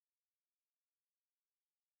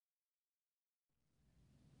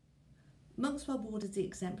Monkswell Board is the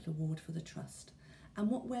Exemplar Ward for the Trust. And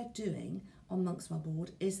what we're doing on Monkswell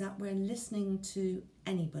Board is that we're listening to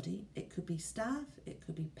anybody. It could be staff, it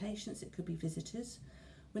could be patients, it could be visitors.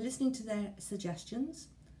 We're listening to their suggestions.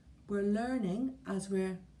 We're learning as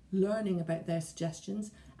we're learning about their suggestions,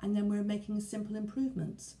 and then we're making simple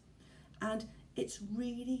improvements. And it's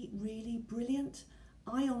really, really brilliant.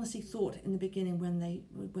 I honestly thought in the beginning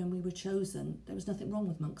when we were chosen, there was nothing wrong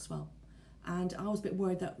with Monkswell. And I was a bit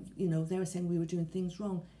worried that, they were saying we were doing things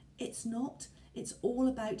wrong. It's not. It's all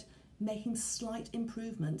about making slight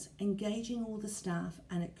improvements, engaging all the staff,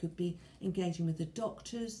 and it could be engaging with the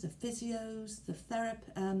doctors, the physios,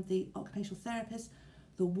 the occupational therapists,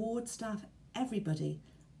 the ward staff, everybody.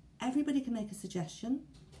 Everybody can make a suggestion,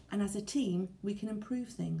 and as a team, we can improve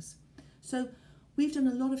things. So we've done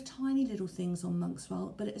a lot of tiny little things on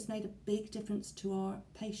Monkswell, but it has made a big difference to our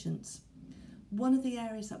patients. One of the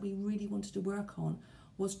areas that we really wanted to work on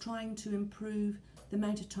was trying to improve the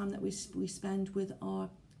amount of time that we spend with our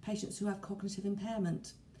patients who have cognitive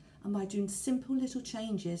impairment. And by doing simple little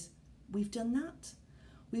changes, we've done that.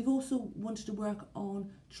 We've also wanted to work on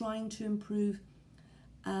trying to improve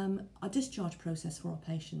our discharge process for our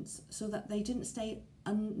patients so that they didn't stay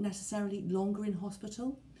unnecessarily longer in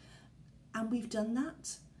hospital. And we've done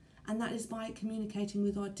that. And that is by communicating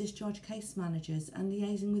with our discharge case managers and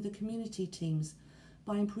liaising with the community teams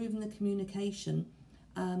by improving the communication.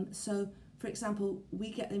 So, for example,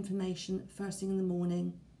 we get information first thing in the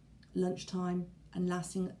morning, lunchtime, and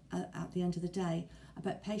last thing at the end of the day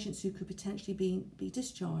about patients who could potentially be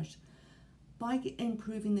discharged. By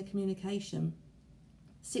improving the communication,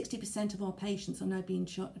 60% of our patients are now being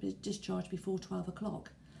discharged before 12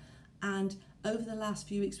 o'clock. And over the last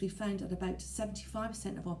few weeks, we've found that about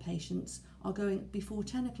 75% of our patients are going before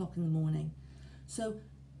 10 o'clock in the morning. So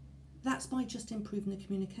that's by just improving the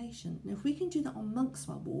communication. Now, if we can do that on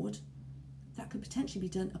Monkswell Ward, that could potentially be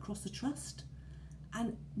done across the trust.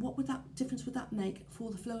 And what difference would that make for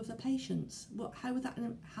the flow of the patients? How would that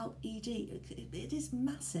help ED? It is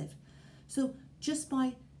massive. So just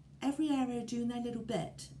by every area doing their little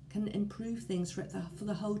bit can improve things for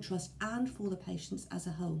the whole trust and for the patients as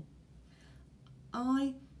a whole.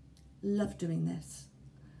 I love doing this.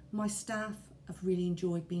 My staff have really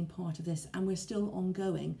enjoyed being part of this, and we're still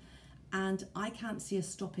ongoing. And I can't see us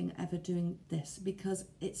stopping ever doing this because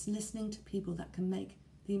it's listening to people that can make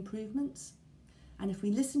the improvements. And if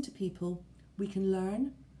we listen to people, we can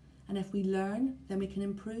learn. And if we learn, then we can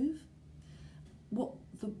improve. What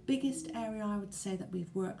the biggest area I would say that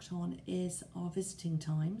we've worked on is our visiting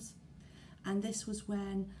times. And this was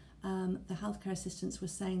when the healthcare assistants were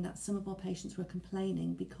saying that some of our patients were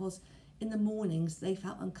complaining because in the mornings they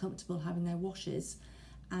felt uncomfortable having their washes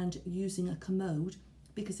and using a commode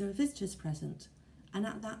because there were visitors present. And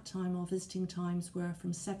at that time, our visiting times were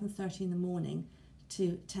from 7:30 in the morning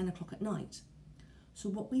to 10 o'clock at night. So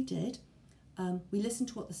what we did, we listened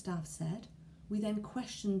to what the staff said. We then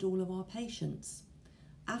questioned all of our patients.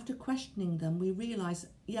 After questioning them, we realised,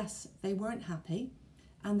 yes, they weren't happy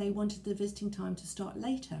and they wanted the visiting time to start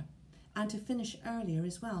later and to finish earlier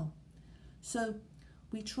as well. So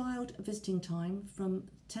we trialled a visiting time from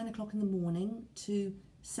 10 o'clock in the morning to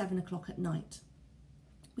 7 o'clock at night.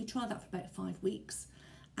 We tried that for about 5 weeks,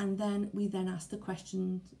 and then we asked the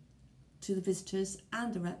question to the visitors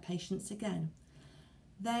and the patients again.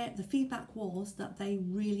 The feedback was that they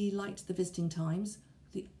really liked the visiting times.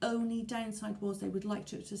 The only downside was they would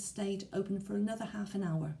like it to stay open for another half an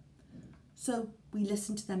hour. So we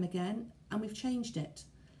listened to them again and we've changed it.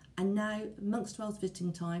 And now Monkswell's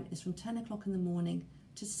visiting time is from 10 o'clock in the morning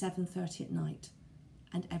to 7:30 at night.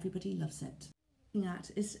 And everybody loves it. Looking at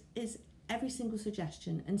is every single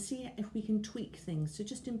suggestion and see if we can tweak things to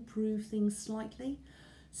just improve things slightly.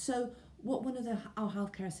 So what one of our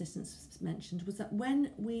healthcare assistants mentioned was that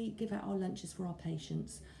when we give out our lunches for our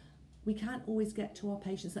patients, we can't always get to our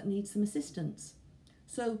patients that need some assistance.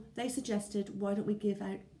 So they suggested, why don't we give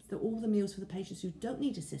out all the meals for the patients who don't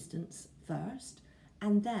need assistance first,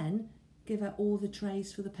 and then give out all the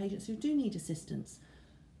trays for the patients who do need assistance.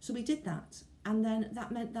 So we did that, and then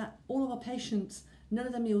that meant that all of our patients, none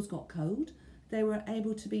of their meals got cold. They were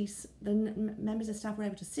able to the members of staff were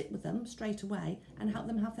able to sit with them straight away and help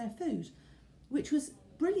them have their food, which was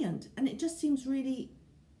brilliant. And it just seems really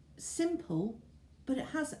simple, but it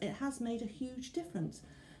has made a huge difference.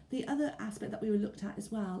 The other aspect that we were looked at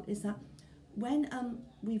as well is that when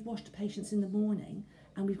we've washed patients in the morning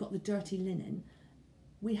and we've got the dirty linen,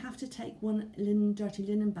 we have to take one dirty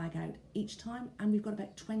linen bag out each time, and we've got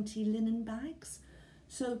about 20 linen bags.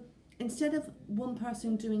 So instead of one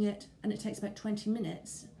person doing it and it takes about 20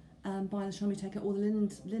 minutes by the time we take out all the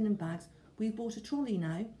linen bags, we've bought a trolley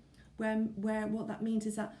now where what that means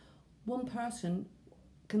is that one person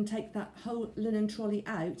can take that whole linen trolley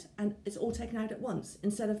out and it's all taken out at once.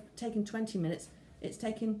 Instead of taking 20 minutes, it's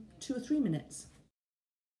taking 2 or 3 minutes.